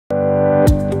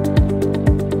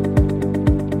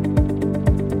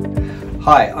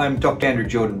Hi, I'm Dr. Andrew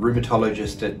Jordan,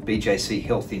 rheumatologist at BJC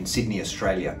Health in Sydney,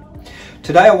 Australia.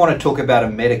 Today I want to talk about a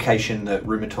medication that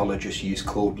rheumatologists use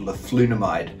called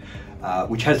Lefludamide,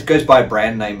 which goes by a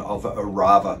brand name of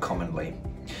Arava commonly.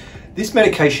 This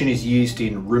medication is used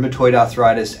in rheumatoid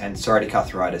arthritis and psoriatic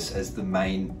arthritis as the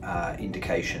main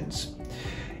indications.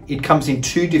 It comes in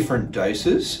two different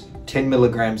doses, 10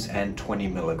 milligrams and 20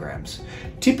 milligrams.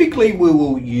 Typically we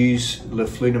will use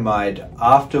Lefludamide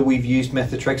after we've used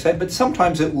Methotrexate, but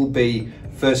sometimes it will be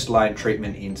first-line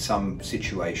treatment in some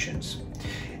situations.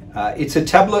 It's a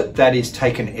tablet that is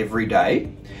taken every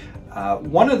day.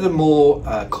 One of the more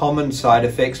common side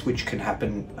effects, which can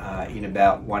happen in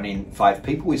about 1 in 5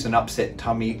 people, is an upset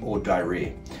tummy or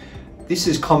diarrhea. This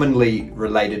is commonly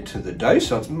related to the dose,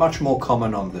 so it's much more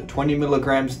common on the 20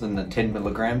 milligrams than the 10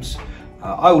 milligrams.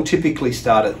 I will typically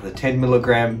start at the 10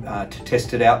 milligram to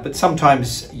test it out, but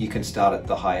sometimes you can start at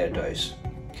the higher dose.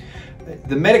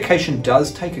 The medication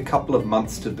does take a couple of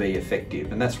months to be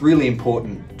effective, and that's really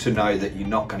important to know that you're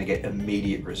not going to get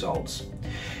immediate results.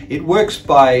 It works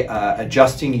by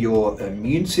adjusting your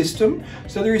immune system,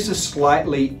 so there is a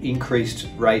slightly increased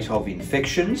rate of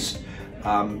infections,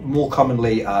 more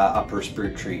commonly upper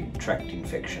respiratory tract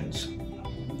infections.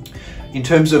 In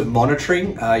terms of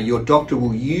monitoring, your doctor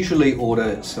will usually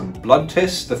order some blood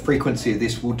tests. The frequency of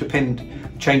this will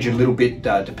change a little bit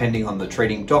depending on the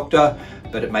treating doctor,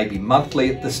 but it may be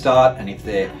monthly at the start, and if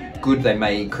they're good, they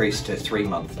may increase to 3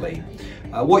 monthly.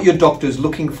 What your doctor's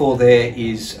looking for there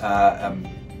is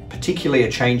particularly a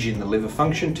change in the liver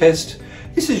function test.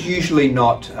 This is usually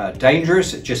not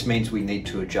dangerous, it just means we need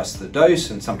to adjust the dose,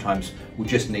 and sometimes we'll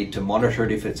just need to monitor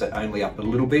it if it's only up a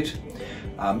little bit.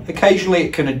 Occasionally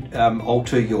it can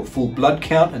alter your full blood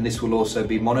count, and this will also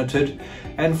be monitored.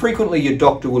 And frequently your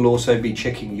doctor will also be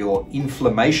checking your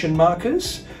inflammation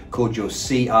markers, called your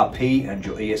CRP and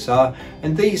your ESR,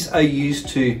 and these are used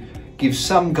to give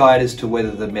some guide as to whether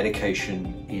the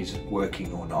medication is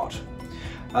working or not.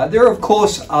 There are of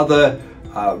course other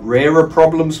rarer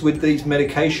problems with these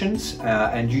medications,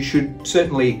 and you should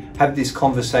certainly have this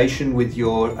conversation with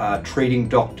your treating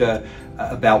doctor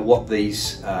about what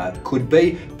these could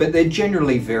be, but they're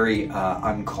generally very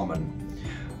uncommon.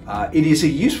 It is a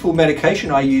useful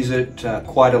medication. I use it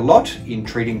quite a lot in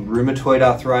treating rheumatoid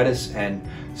arthritis and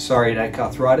psoriatic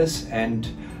arthritis, and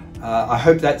I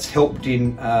hope that's helped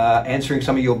in answering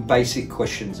some of your basic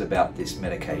questions about this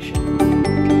medication.